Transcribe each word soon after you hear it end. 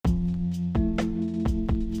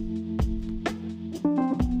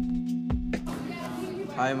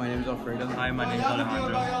Hi, my name is Alfredo. Hi, my name is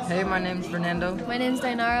Alejandro. Hey, my name's Fernando. My name's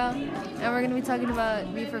Dainara, and we're going to be talking about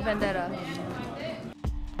V for Vendetta.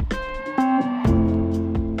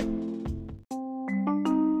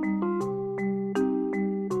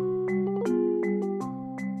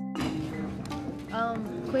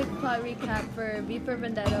 Quick plot recap for V for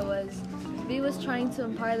Vendetta was V was trying to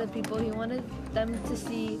empower the people. He wanted them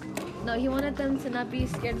to not be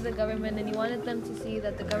scared of the government, and he wanted them to see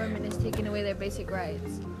that the government is taking away their basic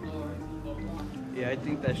rights. Yeah, I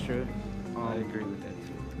think that's true. I agree with that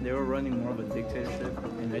too. They were running more of a dictatorship,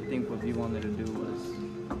 and I think what we wanted to do was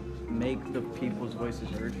make the people's voices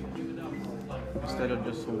heard. Instead of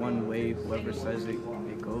just one way, whoever says it,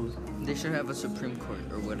 it goes. They should have a Supreme Court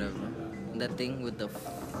or whatever. That thing with the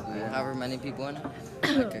however many people in it,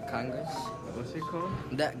 like a Congress. What's it called?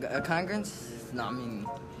 That a Congress? No, I mean,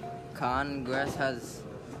 Congress has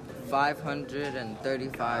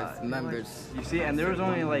 535 members. You see, and there was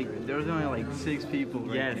only like 6 people.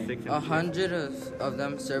 Right? Yeah, 6. 100 of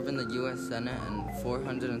them serve in the U.S. Senate and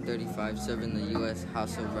 435 serve in the U.S.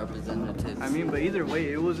 House of Representatives. I mean, but either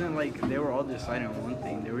way, it wasn't like they were all deciding on one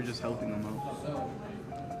thing. They were just helping them out.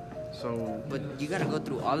 So. But you gotta go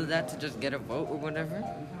through all of that to just get a vote or whatever?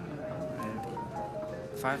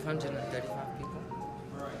 535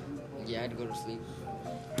 people? Yeah, I'd go to sleep.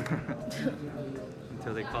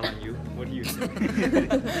 Until they call on you. What do you think?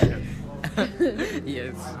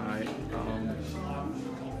 Yes. Alright.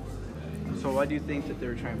 So why do you think that they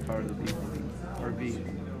were trying to empower the people? Or V?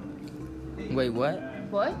 Wait, what?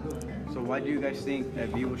 What? So why do you guys think that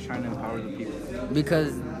V was trying to empower the people?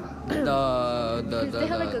 Because Because they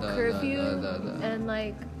had like a curfew, and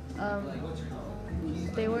like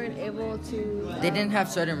they weren't able to. they didn't have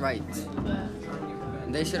certain rights.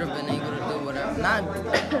 They should have been able to do whatever.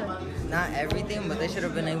 Not everything, but they should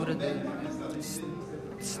have been able to do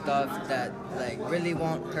stuff that like really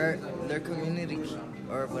won't hurt their community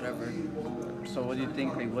or whatever. So what do you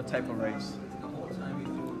think? Like, what type of rights?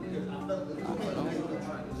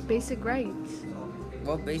 Basic rights,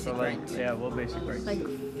 What basic So like, rights? yeah, what basic rights? like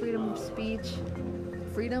freedom of speech,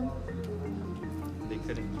 freedom. They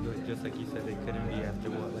couldn't do it, just like you said, they couldn't be after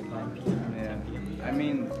what, like 9 p.m. Yeah. 10 p.m. I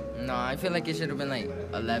mean, No, I feel like it should have been like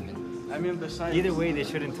 11. besides. Either way, they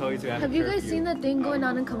shouldn't tell you to have Have a you guys curfew. seen that thing going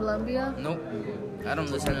on in Colombia? Nope. I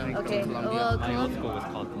don't listen to Okay, Colombia. well, My old school was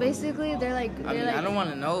called. basically I mean, I don't want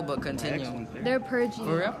to know, but continue. Excellent thing. they're purging.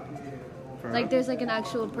 For real? Like there's like an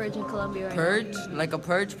actual purge in Colombia right Purge? Like a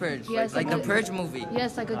purge? Yes, like the like a- Purge movie. now.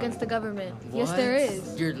 Yes, like against the government. Yes, What? there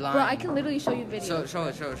is. You're lying. Bro, I can literally show you videos. Show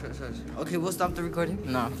it. Okay, we'll stop the recording.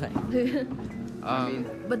 No, I'm playing.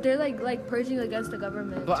 But they're like purging against the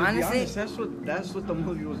government. But To be honestly, honest, that's what the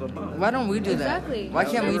movie was about. why don't we do that? Exactly. Why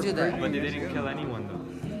can't we They do were that? But they didn't kill anyone though.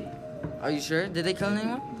 Are you sure? Did they kill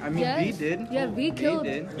anyone? I mean, Yes. V did. Yeah, V killed.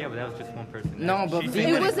 did. Yeah, but that was just one person. No, but She V said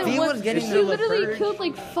It that- wasn't V one. was getting She the literally purge. killed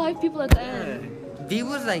like 5 people at the end. V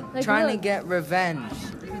was like Like, trying to look. get revenge.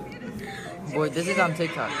 Boy, this is on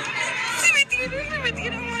TikTok. Se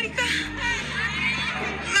metieron, marica.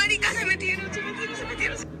 Marica, se metieron.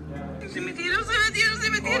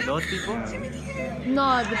 Oh, those people?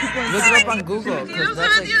 No, the people Look it inside. up on Google, because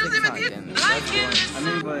that's like TikTok. And that's I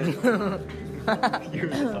mean,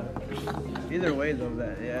 but either way,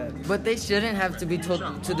 though, But they shouldn't have to be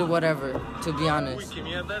told to do whatever, to be honest.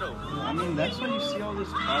 I mean, that's when you see all this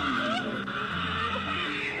problem.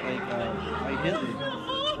 Like Hitler,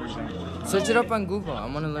 for example. Search it up on Google. I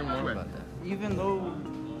want to learn more about that. Even though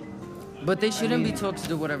But they shouldn't be told to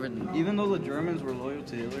do whatever. the Germans were loyal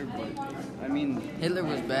to Hitler, but I mean, Hitler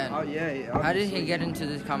was bad. yeah. How did he obviously. get into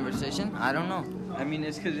this conversation? I don't know. I mean,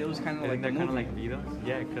 it's because it was kind of Isn't like that the kind of movie. like V though?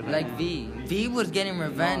 Yeah, because Like V. V was getting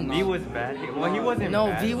revenge. V was bad. Well, he wasn't No,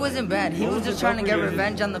 bad. V wasn't bad. He What was was just the trying to get governor?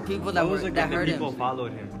 revenge on the people that What was were the that And the hurt people him.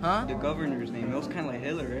 followed him. Huh? The governor's name. It was kind of like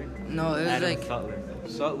Hitler, right? No, it was Adam like Sutler.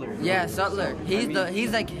 Sutler. yeah, Sutler. I mean,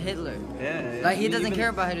 He's like Hitler. Yeah. Like I he mean, doesn't even- care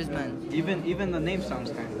about his men. Even the name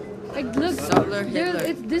sounds kind of. Like look, Sutler,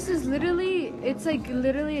 Hitler. this is literally, it's like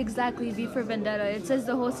literally exactly V for Vendetta. It says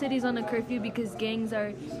the whole city's on a curfew because gangs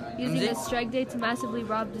are using Is a it? strike day to massively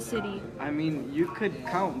rob the city. I mean, you could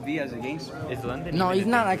count V as a gangster. Is London? No, even he's a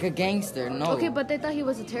not thing? like a gangster. No. Okay, but they thought he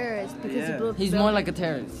was a terrorist because he Yeah. blew up the He's more building. like a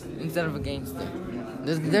terrorist instead of a gangster.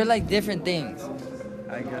 They're like different things.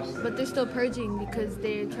 I guess. But they're still purging because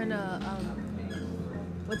they're trying to,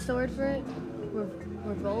 what's the word for it?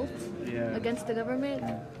 Revolt Yeah. against the government.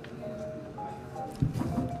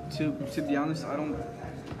 To be honest, I don't.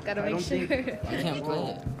 Gotta I make don't sure. think- I can't play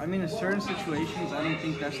it. I mean, in certain situations, I don't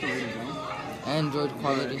think that's the way to go. Android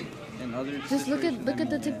quality. In other Just look at the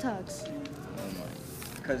situations, TikToks.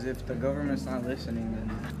 Because if the government's not listening,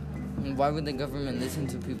 then Why would the government listen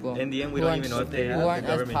to people? In the end, we who don't aren't even know if they who have the aren't as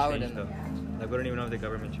government powered changed, in though. them? Like, we don't even know if the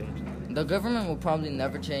government changed. The government will probably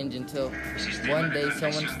never change until one day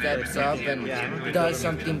someone steps up and Yeah, I don't think does government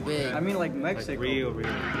something change. big. I mean, like Like, Mexico. real.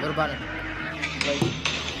 What about it? Like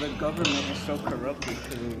the government is so corrupted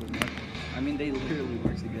because of Mexico. I mean, they literally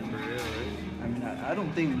work together. For real, right? I mean, I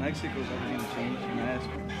don't think Mexico's ever gonna change in that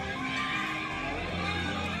aspect.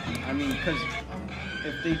 I mean, because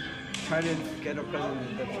if they try to get a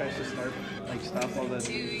president that tries to stop all the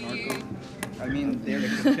narco, I mean, they're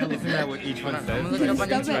gonna kill Isn't him. that what each one I'm says? gonna look it up on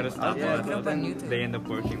They YouTube. try to stop Yeah, us, but but then- then they end up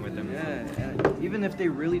working with them. Yeah, and even if they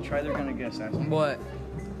really try, they're gonna get assassinated. What?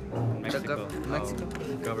 Mexico. Mexico? How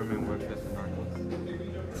the government works with the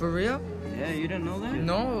narcos. For real? Yeah, you didn't know that?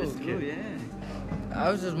 No. It's true, yeah. I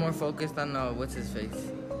was just more focused on what's his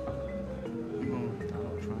face. No,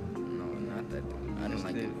 No, not that. I don't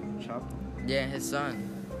like it. Chop. Yeah, his son.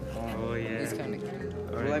 Oh, yeah. He's kind of cute.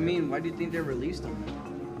 Well, I mean, why do you think they released him?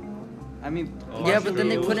 I mean, Oh, Yeah, actually, but then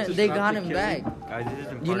they it was couldn't. to They stop got the him killing. back. Guys, this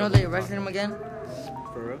isn't You part know of they the arrested him podcast. again.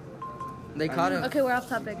 for real? They caught him. Okay, we're off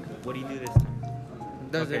topic. What do you do this time?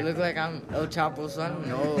 Does it Okay. look like I'm El Chapo's son?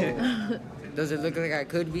 No. Does it look like I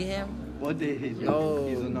could be him? What did he do? No.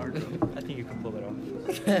 He's a narco. I think you can pull it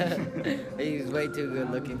off. He's way too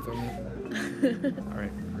good looking for me. All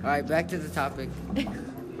right. All right, back to the topic.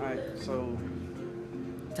 Alright, so,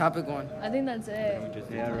 Topic 1. I think that's it. We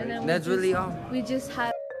just yeah, And right. then That's we really just, all. We just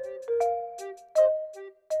had.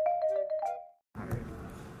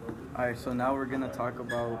 Alright, so now we're gonna talk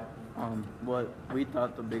about what we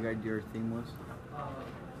thought the big idea or theme was.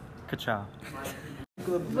 Ka-chow.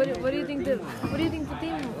 What do you think the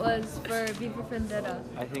theme was for V for Vendetta?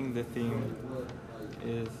 I think the theme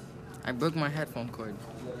is. I broke my headphone cord.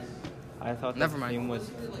 I thought Never the mind. theme was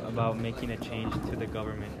about making a change to the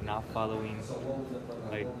government and not following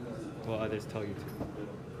like what others tell you to.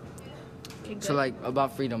 Okay, good. So like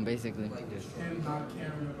about freedom, basically.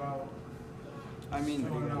 I mean,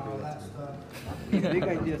 the big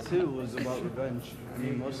idea too was about revenge. I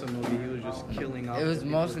mean, most of the movie he was just killing off. It was the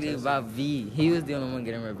people mostly protesting. about V. He was the only one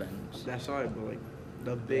getting revenge That's all right, but like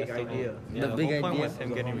the big That's the whole- idea. Yeah, The the big whole point idea. was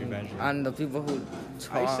him getting revenge. on the people who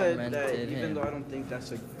I said tormented that even him. though I don't think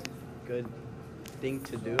that's a good thing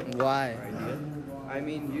to do. Why? or idea, I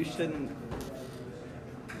mean, you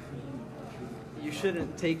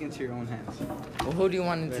shouldn't take into your own hands. Well, who do you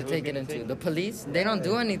want him Wait, to who's take it gonna into? take The police? They don't do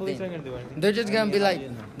Police anything. aren't gonna do anything. They're just gonna be I like,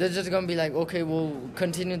 mean, they're just gonna be like, okay, we'll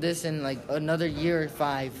continue this in like another year or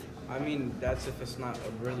 5. I mean, that's if it's not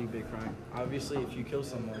a really big crime. Obviously, if you kill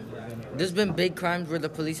someone, you're gonna. There's been big crimes where the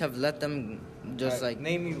police have let them just Alright, like,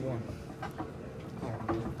 name me one.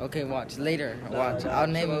 okay, watch later, Nah, watch. nah, I'll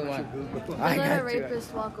name chill you out one. with your Google. I They let a got you.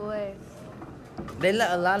 rapist walk away. They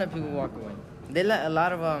let a lot of people walk away. They let a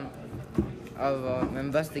lot of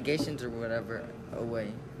investigations or whatever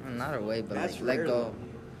away. Well, not away, but That's like let rare, go.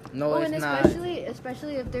 No, Oh, it's and not.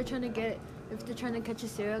 especially if they're trying to catch a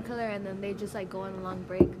serial killer and then they just like go on a long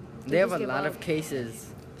break. They have just a give lot up. of cases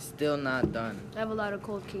still not done. They have a lot of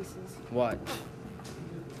cold cases. What?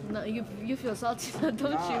 No, you feel salty, don't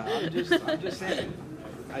Nah, you? I'm just saying.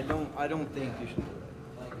 I don't think you should do it.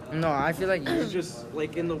 No, I feel like It's just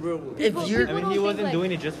like in the real world. if you're I mean, don't he think, wasn't like-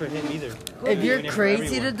 doing it just for him either. if you're doing it for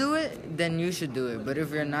crazy to everyone. do it, then you should do it. But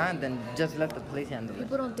if you're not, then just let the police handle it.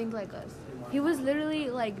 People don't think like us. He was literally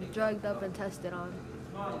like drugged up and tested on.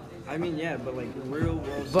 I mean, yeah, but like real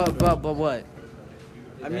world. But what?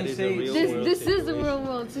 I mean, is a say real This world is a situation. real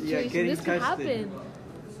world situation. getting This could tested.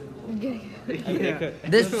 happen. yeah.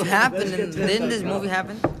 This happened. Let's get Didn't this tested. movie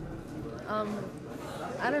happen?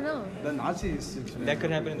 I don't know. The Nazis. That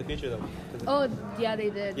could happen in the future though. Oh yeah,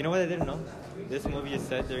 they did. You know what I didn't know? This movie is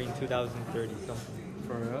set during 2030 something.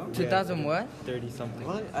 For real? 2000 what? 30 something.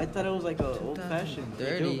 What? I thought it was like a old fashioned.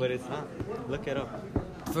 They 30. do, but it's not. Look it up.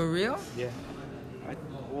 For real? Yeah.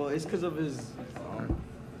 Well, it's because of his.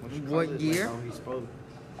 What, you call What it, like, year? how he spoke.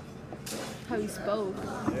 How he spoke.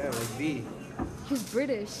 Yeah, like V. He's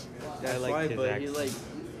British. That's liked why, his but accent.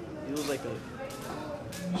 he was like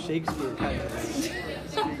a Shakespeare kind of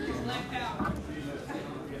like.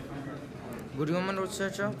 What do you want me to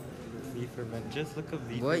search up? V for Vendetta. Just look up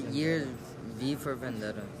V. for What Vendetta. year is V for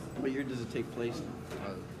Vendetta? What year does it take place?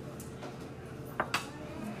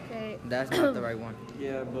 Okay. That's not the right one.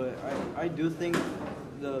 Yeah, but I do think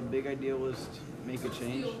the big idea was to make a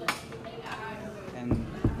change and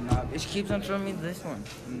not It keeps on showing me this one.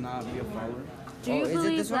 not be a follower. Do you Oh, is it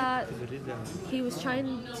believe this one? that It is that one. he was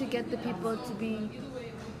trying to get the people to be?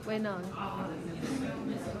 Wait, no.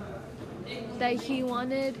 That he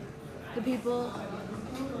wanted the people.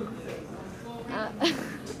 It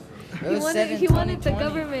was set in he wanted the 2020.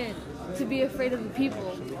 government to be afraid of the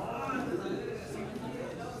people.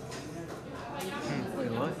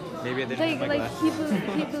 Maybe I didn't have my Like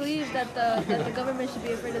glasses. he believes that the government should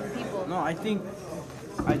be afraid of the people. No, I think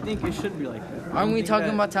it should be like that. I Aren't don't we think talking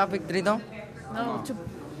that- about topic 3 though? No, to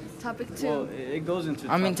topic 2. Well, it goes into.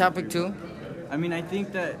 I mean topic 2. I mean, I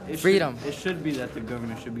think that Freedom. It should be that the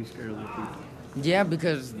government should be scared of the people. Yeah,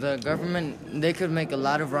 because the government, they could make a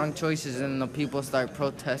lot of wrong choices and the people start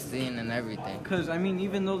protesting and everything. Because I mean,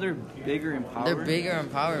 even though they're bigger in power, They're bigger in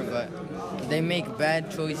power, but they make bad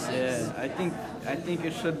choices. Yeah, I think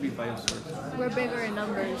it should be by a source. We're bigger in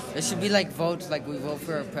numbers. It should be like votes, like we vote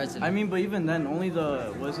for a president. I mean, but even then, only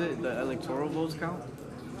the electoral votes count.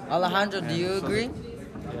 Alejandro, do Yeah, you so- agree?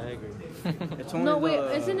 Yeah, I agree. It's only No, wait,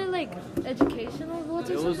 the, isn't it like educational votes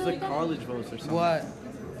or It was something the like that? college votes or something. What?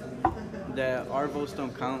 That our votes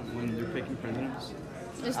don't count when they're picking presidents.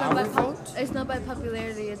 It's not by Our vote? it's not by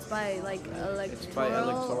popularity. It's by like electoral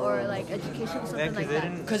electoral. or like education, something 'cause like they that.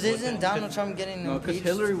 didn't- Because isn't Donald Trump getting No, because impeached?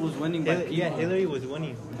 Hillary was winning by people. Yeah, Hillary was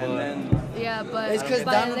winning. And then Yeah, but It's 'cause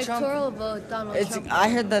by Donald Trump- electoral vote, Donald It's. Trump. I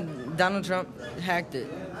heard that Donald Trump hacked it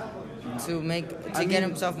to I get mean,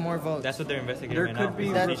 himself more votes. That's what they're investigating There right could now.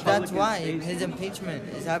 be- That's Republican why states. his impeachment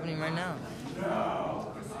is happening right now.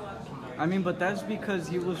 I mean, but that's because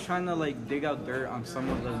he was trying to like dig out dirt on some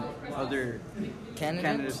of the other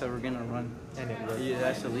candidates that were gonna run. And it worked. Yeah,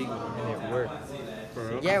 that's illegal. And it worked. For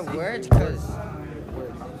real. Yeah, words, because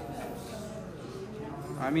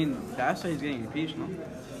I mean, that's why he's getting impeached, no?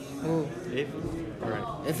 who? If,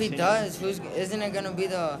 right. If he does, isn't it gonna be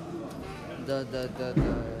the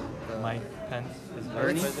Mike Pence is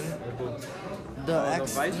Bernie? vice president? Or who? the the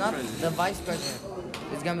ex, vice not president. the vice president.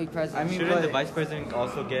 It's gonna be president. I mean, Shouldn't but- the vice president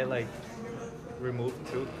also get like removed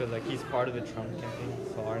too? Because like he's part of the Trump campaign.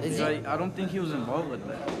 So aren't Is they? he? I don't think he was involved with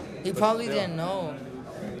that. He probably still. didn't know.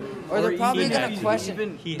 Or Or they're probably even gonna if- question.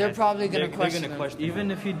 even he They're has- probably gonna they're question. gonna him. question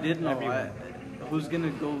Even if he did know, Everyone. who's gonna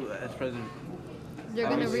go as president? They're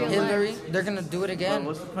I gonna mean, reelect. Hillary, they're gonna do it But again.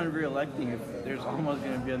 what's the point of re-electing if there's almost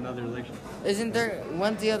gonna be another election? Isn't there?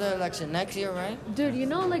 When's the other election? Next year, right? Dude, you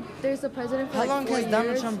know, like there's a president for How like long 4 has Donald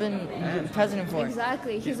years. Trump been president for?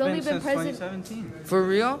 Exactly. He's He's only been been since president. 2017. For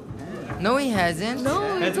real? No, he hasn't. No,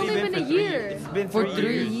 it's Hasn't he only been for a 3 year. It's been For 3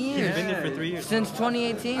 3 years. years. He's been there for 3 years. Since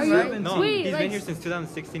 2018, Are you- right? No, Wait, he's like- been here since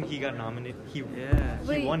 2016. He got nominated. He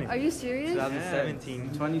Wait, won it. are you serious? 2017.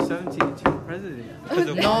 2017, he was president. Because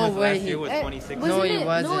of No Obama's way, last he- year was Eh, 2016. No, wasn't he it? No,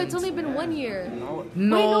 wasn't. it's only been 1 year. No.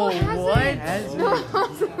 No, Wait, no, it hasn't. what? No, it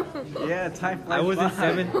hasn't. Yeah, time flies. I was in by.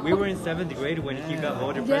 7th. We were in 7th grade when he got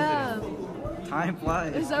voted Yeah, president. Time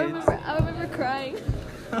flies. because I remember crying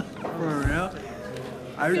For real?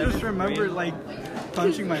 I just remember like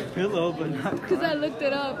punching my pillow, but not because I crying. looked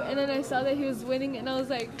it up and then I saw that he was winning and I was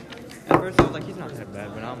like, At first I was like, he's not that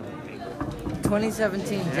bad, but I'm like,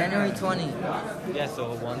 2017, January 20. yeah.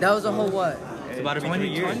 So one. That was a whole what? It's about to be 3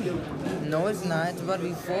 years. No, it's not. It's about to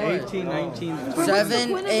be 4. 18, 19, but what's the 7,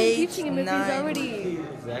 point of 8, impeaching him if he's 9. already?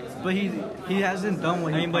 Exactly. but he hasn't done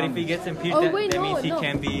what I he mean, but if he promised. gets impeached, Oh that, wait, that no, means he no.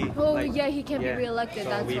 can be. Oh like, yeah, he can't yeah. be reelected. So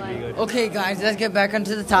That's we'd why. be good. Okay, guys, let's get back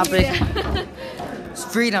onto the topic. Yeah.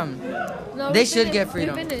 Freedom. No, They we should finished. get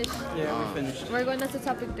freedom. We finished. Yeah, we finished. We're going on to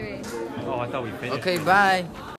topic 3. Oh, I thought we finished. Okay, bye.